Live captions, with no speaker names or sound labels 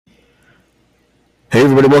Hey,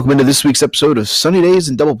 everybody, welcome into this week's episode of Sunny Days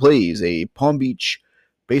and Double Plays, a Palm Beach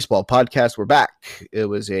baseball podcast. We're back. It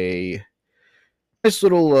was a nice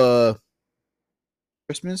little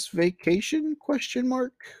Christmas vacation question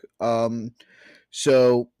mark.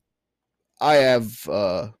 So I have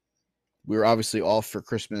we were obviously off for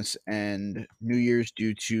Christmas and New Year's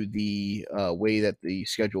due to the way that the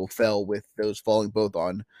schedule fell, with those falling both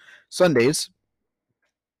on Sundays.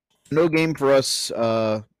 No game for us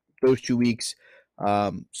those 2 weeks.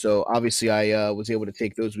 So obviously, I was able to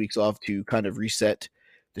take those weeks off to kind of reset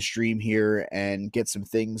the stream here and get some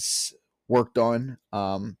things worked on.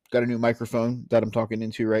 Got a new microphone that I'm talking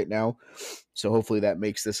into right now, so hopefully that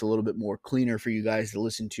makes this a little bit more cleaner for you guys to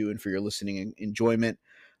listen to and for your listening enjoyment.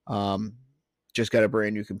 Um, just got a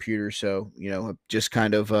brand new computer, so just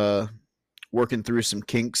kind of working through some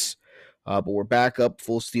kinks. But we're back up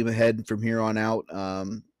full steam ahead from here on out.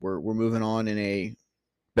 We're moving on in a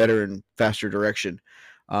better and faster direction.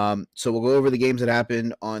 So we'll go over the games that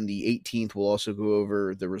happened on the 18th. We'll also go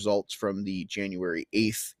over the results from the January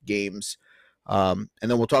 8th games. And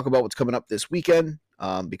then we'll talk about what's coming up this weekend,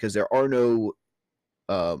 because there are no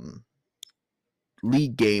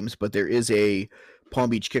league games, but there is a Palm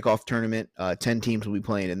Beach kickoff tournament. 10 teams will be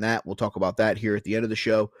playing in that. We'll talk about that here at the end of the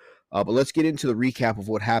show. But let's get into the recap of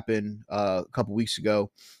what happened a couple weeks ago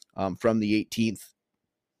from the 18th.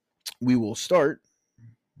 We will start.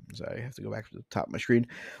 Sorry, I have to go back to the top of my screen.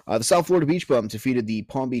 The South Florida Beach Bums defeated the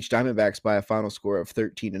Palm Beach Diamondbacks by a final score of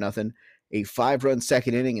 13-0. A 5-run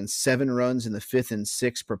second inning and 7 runs in the 5th and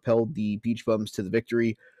 6th propelled the Beach Bums to the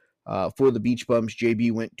victory. For the Beach Bums,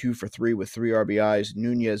 JB went 2 for 3 with 3 RBIs.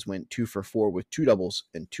 Nunez went 2 for 4 with 2 doubles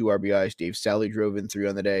and 2 RBIs. Dave Sally drove in 3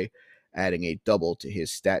 on the day, adding a double to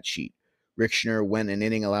his stat sheet. Rick Schnur went an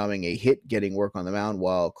inning, allowing a hit, getting work on the mound,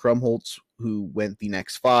 while Krumholtz, who went the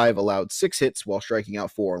next 5, allowed 6 hits while striking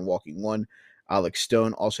out 4 and walking 1. Alex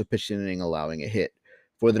Stone also pitched an inning, allowing a hit.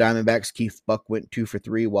 For the Diamondbacks, Keith Buck went 2 for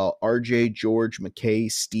 3, while RJ, George, McKay,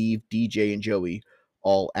 Steve, DJ, and Joey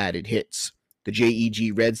all added hits. The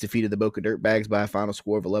JEG Reds defeated the Boca Dirtbags by a final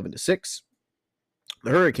score of 11-6. The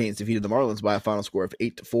Hurricanes defeated the Marlins by a final score of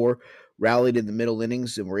 8-4, rallied in the middle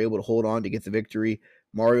innings, and were able to hold on to get the victory.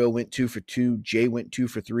 Mario went 2 for 2, Jay went 2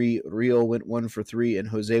 for 3, Rio went 1 for 3, and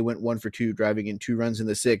Jose went 1 for 2, driving in 2 runs in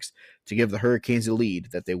the 6th to give the Hurricanes a lead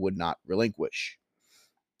that they would not relinquish.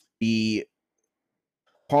 The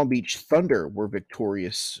Palm Beach Thunder were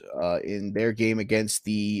victorious in their game against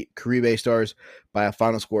the Caribe Stars by a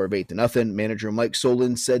final score of 8-0. Manager Mike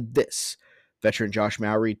Solin said this: veteran Josh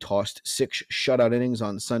Mowry tossed 6 shutout innings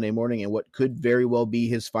on Sunday morning in what could very well be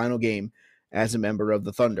his final game as a member of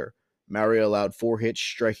the Thunder. Mowry allowed 4 hits,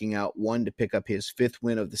 striking out 1 to pick up his 5th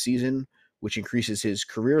win of the season, which increases his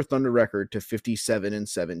career Thunder record to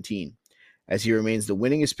 57-17, as he remains the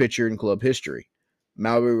winningest pitcher in club history.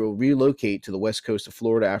 Mowry will relocate to the west coast of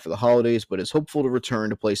Florida after the holidays, but is hopeful to return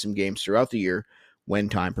to play some games throughout the year when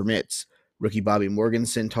time permits. Rookie Bobby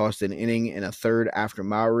Morganson tossed an inning and a third after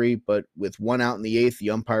Mowry, but with 1 out in the 8th, the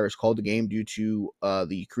umpires called the game due to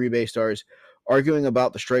the Caribe Stars arguing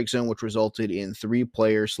about the strike zone, which resulted in 3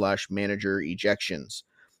 player/manager ejections.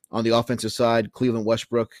 On the offensive side, Cleveland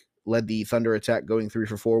Westbrook led the Thunder attack, going 3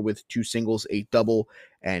 for 4 with 2 singles, a double,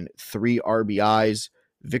 and 3 RBIs.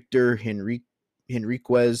 Victor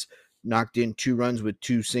Henriquez knocked in 2 runs with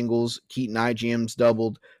 2 singles. Keaton Ijams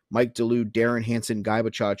doubled. Mike DeLue, Darren Hansen, Guy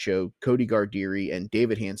Bachacho, Cody Gardiri, and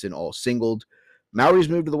David Hansen all singled. Mowry's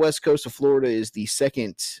move to the west coast of Florida is the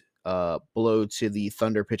second blow to the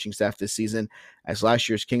Thunder pitching staff this season, as last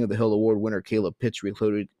year's King of the Hill Award winner Caleb Pitts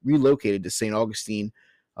relocated to St. Augustine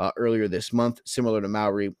earlier this month. Similar to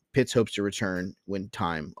Mowry, Pitts hopes to return when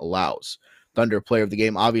time allows. Thunder player of the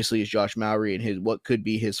game obviously is Josh Mowry in his what could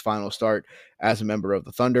be his final start as a member of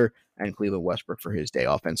the Thunder, and Cleveland Westbrook for his day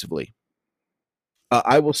offensively.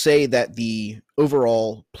 I will say that the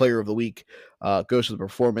overall player of the week goes to the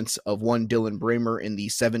performance of one Dylan Bramer in the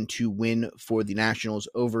 7-2 win for the Nationals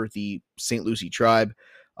over the St. Lucie Tribe.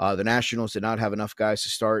 The Nationals did not have enough guys to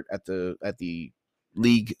start at the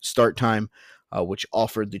league start time, which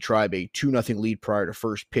offered the Tribe a 2-0 lead prior to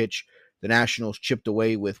first pitch. The Nationals chipped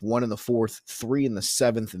away with 1 in the 4th, 3 in the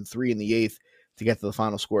 7th, and 3 in the 8th to get to the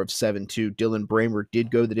final score of 7-2. Dylan Bramer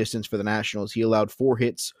did go the distance for the Nationals. He allowed 4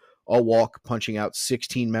 hits, a walk, punching out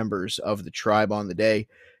 16 members of the Tribe on the day.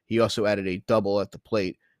 He also added a double at the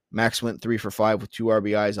plate. Max went 3 for 5 with 2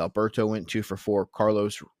 RBIs. Alberto went 2 for 4.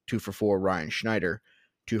 Carlos 2 for 4. Ryan Schneider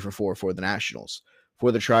 2 for 4 for the Nationals.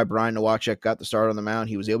 For the Tribe, Ryan Nowacek got the start on the mound.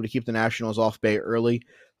 He was able to keep the Nationals off base early,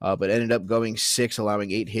 but ended up going 6,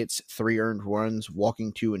 allowing 8 hits, 3 earned runs,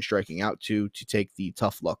 walking 2 and striking out 2 to take the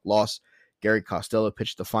tough luck loss. Gary Costello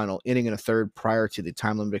pitched the final inning and a third prior to the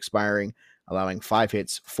time limit expiring, allowing 5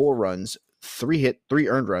 hits, 4 runs, 3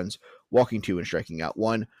 earned runs, walking 2 and striking out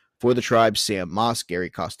 1. For the Tribe, Sam Moss, Gary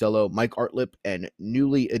Costello, Mike Artlip, and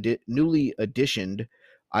newly additioned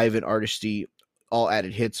Ivan Artisty all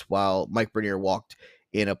added hits, while Mike Bernier walked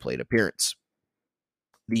in a plate appearance.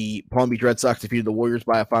 The Palm Beach Red Sox defeated the Warriors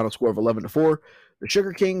by a final score of 11-4. The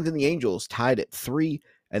Sugar Kings and the Angels tied at 3,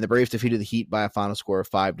 and the Braves defeated the Heat by a final score of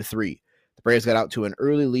 5-3. The Braves got out to an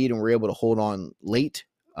early lead and were able to hold on late.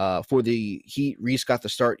 For the Heat, Reese got the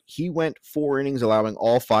start. He went 4 innings, allowing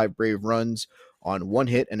all 5 Brave runs on 1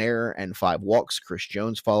 hit, an error, and 5 walks. Chris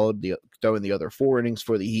Jones followed, throwing the other 4 innings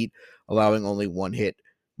for the Heat, allowing only 1 hit.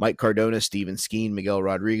 Mike Cardona, Steven Skeen, Miguel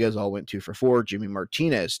Rodriguez all went 2 for 4. Jimmy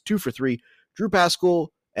Martinez, 2 for 3. Drew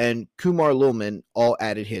Pascal and Kumar Lilman all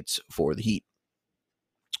added hits for the Heat.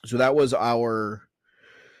 So that was the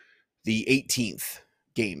 18th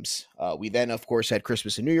games. We then, of course, had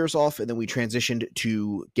Christmas and New Year's off, and then we transitioned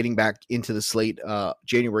to getting back into the slate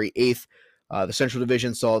January 8th. The Central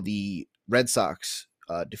Division saw the Red Sox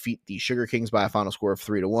defeat the Sugar Kings by a final score of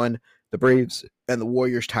 3-1. The Braves and the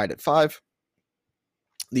Warriors tied at 5.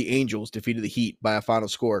 The Angels defeated the Heat by a final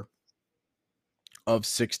score of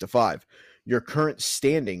 6-5. Your current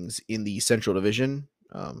standings in the Central Division,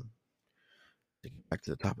 back to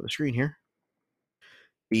the top of the screen here.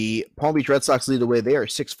 The Palm Beach Red Sox lead the way. They are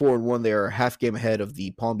 6-4-1. They are a half game ahead of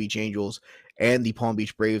the Palm Beach Angels and the Palm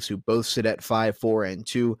Beach Braves, who both sit at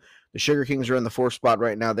 5-4-2. The Sugar Kings are in the 4th spot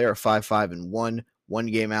right now. They are 5-5-1, 1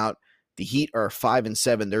 game out. The Heat are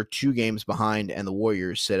 5-7. They're 2 games behind, and the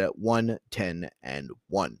Warriors sit at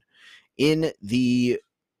 1-10-1. In the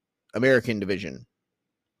American Division,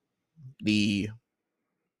 get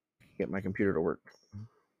my computer to work.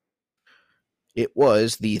 It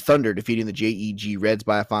was the Thunder defeating the JEG Reds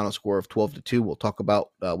by a final score of 12-2. We'll talk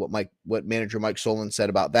about what manager Mike Solon said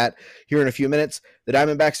about that here in a few minutes. The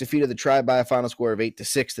Diamondbacks defeated the Tribe by a final score of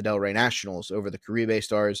 8-6. The Delray Nationals over the Caribe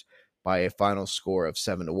Stars by a final score of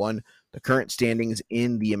 7-1. The current standings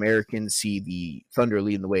in the American see the Thunder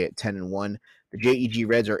leading the way at 10-1. The JEG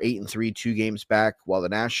Reds are 8-3, 2 games back, while the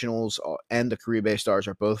Nationals and the Caribe Stars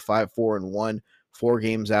are both 5-4-1, 4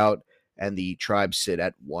 games out, and the Tribe sit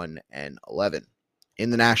at 1-11. In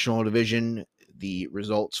the National Division, the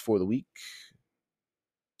results for the week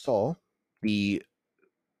saw the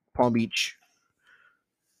Palm Beach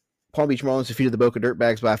Marlins defeated the Boca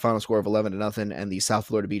Dirtbags by a final score of 11-0, and the South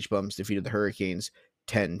Florida Beach Bums defeated the Hurricanes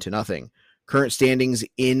 10-0. Current standings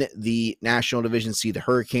in the National Division see the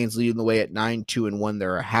Hurricanes leading the way at 9-2-1.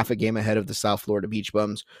 They're a half a game ahead of the South Florida Beach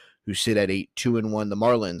Bums, who sit at 8-2-1. The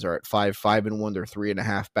Marlins are at 5-5-1. They're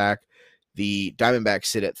 3.5 back. The Diamondbacks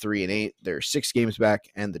sit at 3-8. They're 6 games back,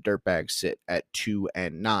 and the Dirtbags sit at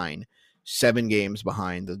 2-9, 7 games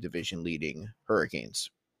behind the division-leading Hurricanes.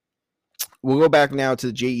 We'll go back now to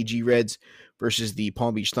the JEG Reds versus the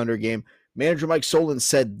Palm Beach Thunder game. Manager Mike Solon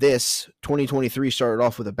said this: 2023 started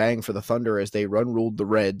off with a bang for the Thunder as they run-ruled the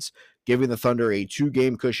Reds, giving the Thunder a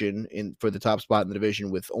 2-game cushion for the top spot in the division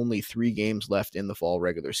with only 3 games left in the fall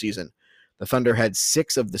regular season. The Thunder had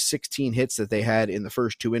 6 of the 16 hits that they had in the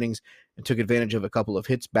first 2 innings and took advantage of a couple of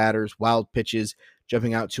hits, batters, wild pitches,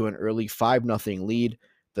 jumping out to an early 5-0 lead.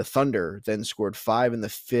 The Thunder then scored 5 in the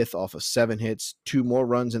 5th off of 7 hits, 2 more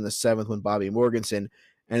runs in the 7th when Bobby Morganson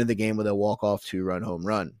ended the game with a walk-off 2-run home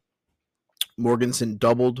run. Morganson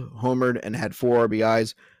doubled, homered, and had 4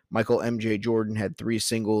 RBIs. Michael M.J. Jordan had 3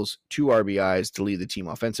 singles, 2 RBIs to lead the team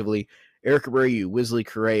offensively. Eric Abreu, Wesley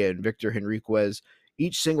Correa, and Victor Henriquez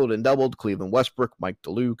each singled and doubled. Cleveland Westbrook, Mike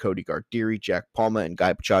DeLue, Cody Gardiri, Jack Palma, and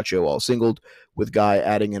Guy Pachacho all singled, with Guy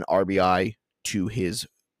adding an RBI to his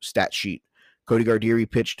stat sheet. Cody Gardiri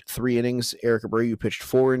pitched 3 innings. Eric Abreu pitched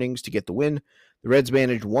 4 innings to get the win. The Reds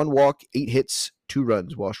managed 1 walk, 8 hits, 2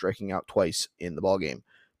 runs while striking out twice in the ballgame.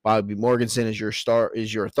 Bobby Morganson is your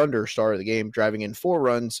Thunder star of the game, driving in 4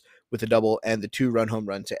 runs with a double and the 2-run home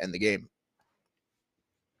run to end the game.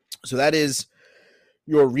 So that is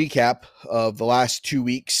your recap of the last 2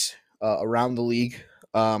 weeks around the league.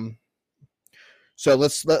 So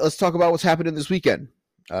let's talk about what's happening this weekend,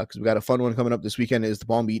 because we got a fun one coming up this weekend. Is the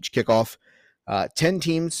Palm Beach kickoff. 10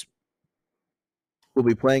 teams will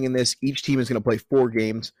be playing in this. Each team is going to play 4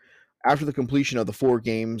 games. After the completion of the 4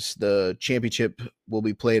 games, the championship will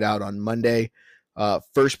be played out on Monday.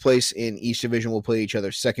 First place in each division will play each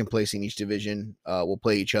other. Second place in each division will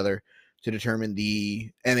play each other to determine the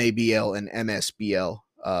MABL and MSBL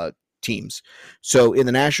teams. So in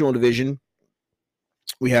the National Division,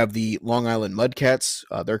 we have the Long Island Mudcats.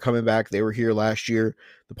 They're coming back. They were here last year.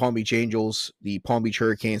 The Palm Beach Angels, the Palm Beach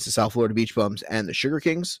Hurricanes, the South Florida Beach Bums, and the Sugar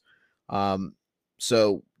Kings.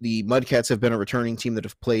 So the Mudcats have been a returning team that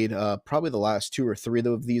have played probably the last 2 or 3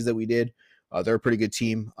 of these that we did. They're a pretty good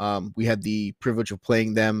team. We had the privilege of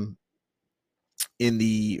playing them in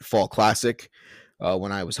the Fall Classic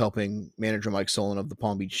when I was helping manager Mike Solon of the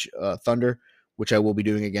Palm Beach Thunder, which I will be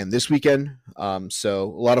doing again this weekend. So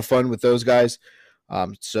a lot of fun with those guys.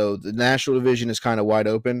 So the National Division is kind of wide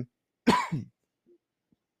open. I'm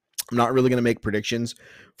not really going to make predictions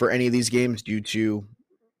for any of these games due to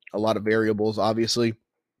a lot of variables, obviously.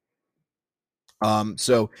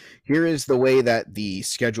 So here is the way that the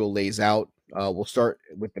schedule lays out. We'll start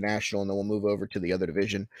with the National, and then we'll move over to the other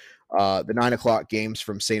division. The 9 o'clock games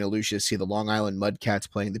from St. Aloysius see the Long Island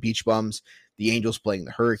Mudcats playing the Beach Bums, the Angels playing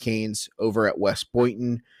the Hurricanes. Over at West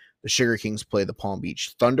Boynton, the Sugar Kings play the Palm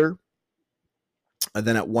Beach Thunder. And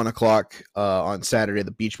then at 1 o'clock on Saturday,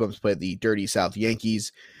 the Beach Bums play the Dirty South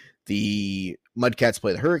Yankees, the Mudcats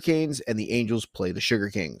play the Hurricanes, and the Angels play the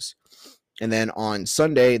Sugar Kings. And then on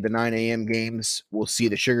Sunday, the 9 a.m. games, we'll see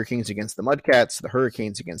the Sugar Kings against the Mudcats, the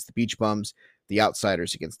Hurricanes against the Beach Bums, the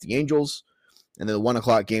Outsiders against the Angels. And then the 1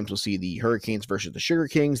 o'clock games, we'll see the Hurricanes versus the Sugar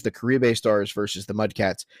Kings, the Caribe Stars versus the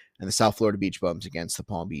Mudcats, and the South Florida Beach Bums against the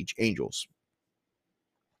Palm Beach Angels.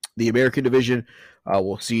 The American Division,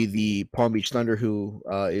 we'll see the Palm Beach Thunder, who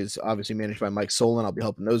is obviously managed by Mike Solon. I'll be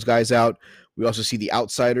helping those guys out. We also see the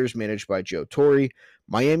Outsiders, managed by Joe Torre.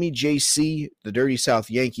 Miami JC, the Dirty South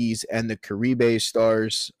Yankees, and the Caribe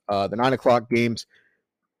Stars. The 9 o'clock games.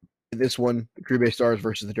 In this one, the Caribe Stars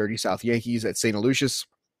versus the Dirty South Yankees at St. Aloysius,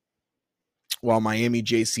 while Miami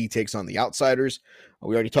JC takes on the Outsiders.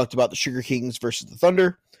 We already talked about the Sugar Kings versus the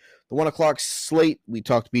Thunder. The 1 o'clock slate, we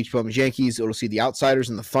talked Beach Bums Yankees. It'll see the Outsiders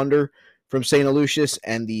and the Thunder from St. Aloysius,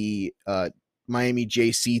 and the Miami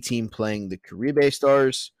JC team playing the Caribe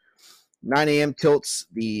Stars. 9 a.m. tilts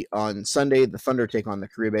on Sunday. The Thunder take on the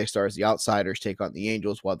Caribe Stars. The Outsiders take on the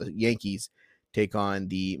Angels, while the Yankees take on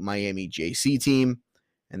the Miami JC team.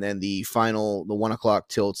 And then the 1 o'clock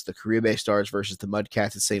tilts, the Caribe Stars versus the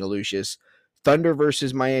Mudcats at St. Aloysius. Thunder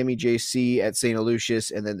versus Miami JC at St.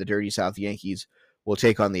 Aloysius, and then the Dirty South Yankees will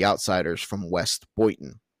take on the Outsiders from West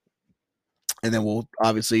Boynton. And then we'll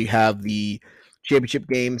obviously have the championship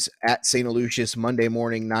games at St. Aloysius Monday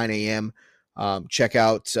morning, 9 a.m. Check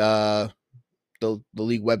out the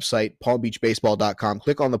league website, palmbeachbaseball.com.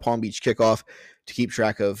 Click on the Palm Beach Kickoff to keep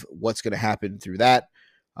track of what's going to happen through that,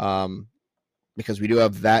 because we do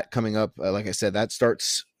have that coming up. Like I said, that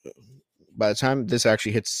starts by the time this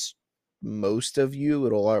actually hits most of you.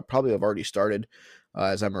 It'll probably have already started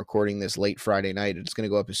as I'm recording this late Friday night. It's going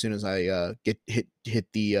to go up as soon as I hit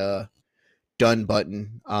the done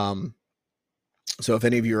button. So if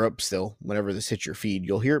any of you are up still, whenever this hits your feed,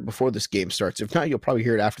 you'll hear it before this game starts. If not, you'll probably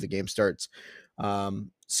hear it after the game starts.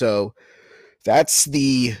 So that's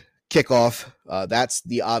the kickoff. That's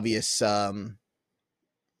the obvious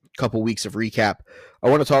couple weeks of recap. I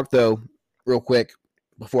want to talk, though, real quick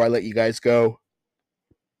before I let you guys go,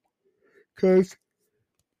 because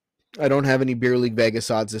I don't have any Beer League Vegas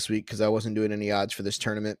odds this week because I wasn't doing any odds for this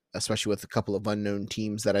tournament, especially with a couple of unknown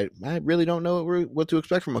teams that I really don't know what to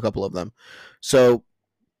expect from a couple of them. So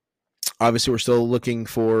obviously we're still looking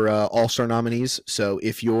for all-star nominees. So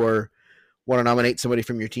if you want to nominate somebody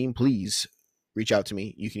from your team, please reach out to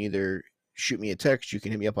me. You can either shoot me a text, you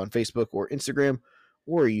can hit me up on Facebook or Instagram,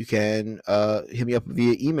 or you can hit me up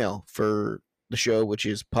via email for the show, which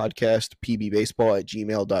is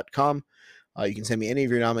podcastpbbaseball@gmail.com. You can send me any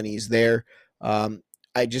of your nominees there.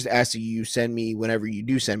 I just ask that you send me, whenever you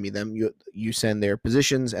do send me them, you send their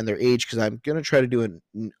positions and their age, because I'm going to try to do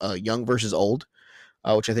a young versus old,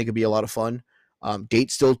 which I think would be a lot of fun.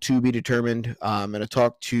 Date still to be determined. I'm going to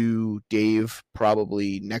talk to Dave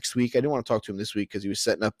probably next week. I didn't want to talk to him this week because he was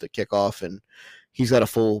setting up the kickoff, and he's got a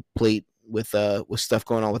full plate with stuff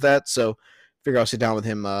going on with that. So figure I'll sit down with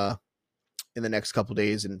him in the next couple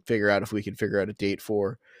days and figure out if we can figure out a date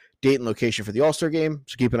and location for the All-Star game.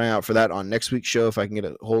 So keep an eye out for that on next week's show if I can get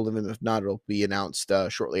a hold of him. If not, it'll be announced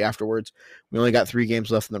shortly afterwards. We only got 3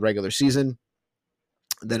 games left in the regular season.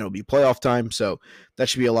 Then it'll be playoff time, so that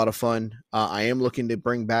should be a lot of fun. I am looking to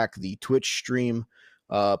bring back the Twitch stream,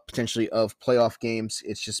 potentially, of playoff games.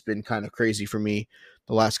 It's just been kind of crazy for me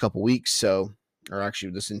the last couple weeks, or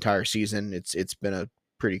actually this entire season. It's been a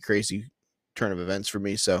pretty crazy turn of events for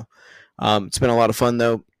me, so it's been a lot of fun,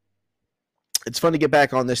 though. It's fun to get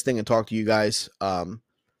back on this thing and talk to you guys. I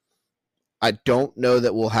don't know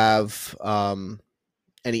that we'll have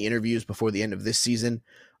any interviews before the end of this season,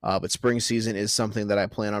 but spring season is something that I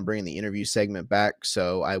plan on bringing the interview segment back.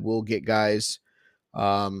 So I will get guys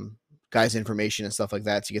information and stuff like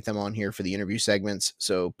that to get them on here for the interview segments.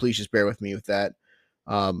 So please just bear with me with that.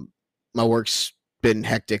 My work's been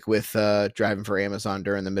hectic with driving for Amazon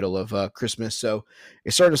during the middle of Christmas. So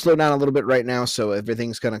it's starting to slow down a little bit right now. So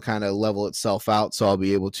everything's going to kind of level itself out. So I'll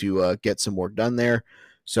be able to get some more done there.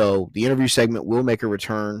 So the interview segment will make a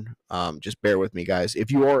return. Just bear with me, guys.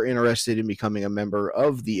 If you are interested in becoming a member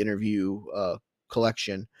of the interview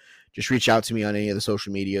collection, just reach out to me on any of the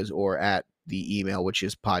social medias or at the email, which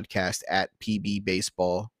is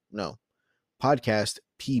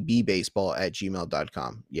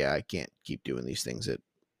podcastpbbaseball@gmail.com. Yeah, I can't keep doing these things at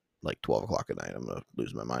like 12 o'clock at night. I'm going to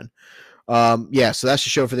lose my mind. Yeah, so that's the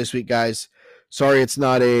show for this week, guys. Sorry it's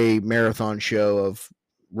not a marathon show of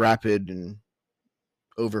rapid and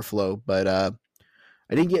overflow, but I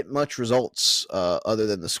didn't get much results other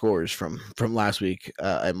than the scores from last week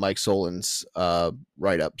and Mike Solin's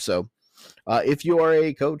write-up. So if you are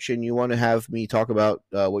a coach and you want to have me talk about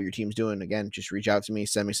what your team's doing, again, just reach out to me,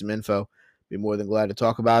 send me some info. Be more than glad to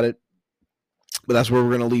talk about it. But that's where we're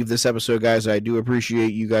going to leave this episode, guys. I do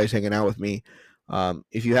appreciate you guys hanging out with me.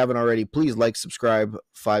 If you haven't already, please like, subscribe,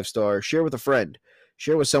 5-star, share with a friend,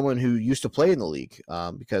 share with someone who used to play in the league,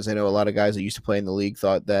 because I know a lot of guys that used to play in the league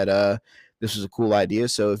thought that this was a cool idea.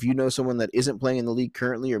 So if you know someone that isn't playing in the league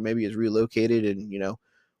currently, or maybe is relocated and,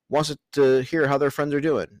 wants to hear how their friends are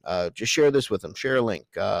doing, just share this with them. Share a link.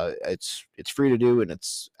 It's free to do, and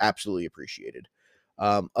it's absolutely appreciated.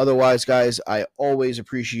 Otherwise, guys, I always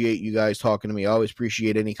appreciate you guys talking to me. I always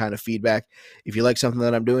appreciate any kind of feedback. If you like something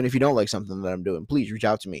that I'm doing, if you don't like something that I'm doing, please reach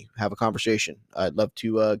out to me. Have a conversation. I'd love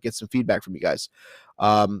to get some feedback from you guys.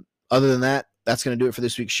 Other than that, that's going to do it for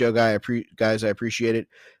this week's show, guys. I appreciate it.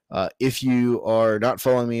 If you are not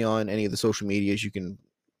following me on any of the social medias, you can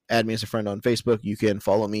add me as a friend on Facebook. You can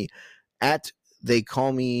follow me at They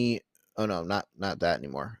Call Me. Oh no, not that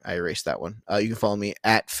anymore. I erased that one. You can follow me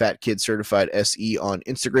at Fat Kid Certified SE on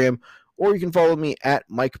Instagram, or you can follow me at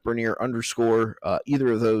Mike Bernier _.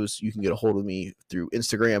 Either of those, you can get a hold of me through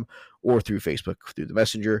Instagram or through Facebook through the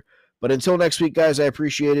Messenger. But until next week, guys, I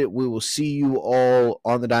appreciate it. We will see you all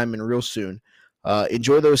on the diamond real soon.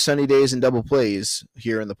 Enjoy those sunny days and double plays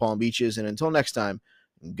here in the Palm Beaches. And until next time,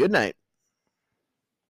 good night.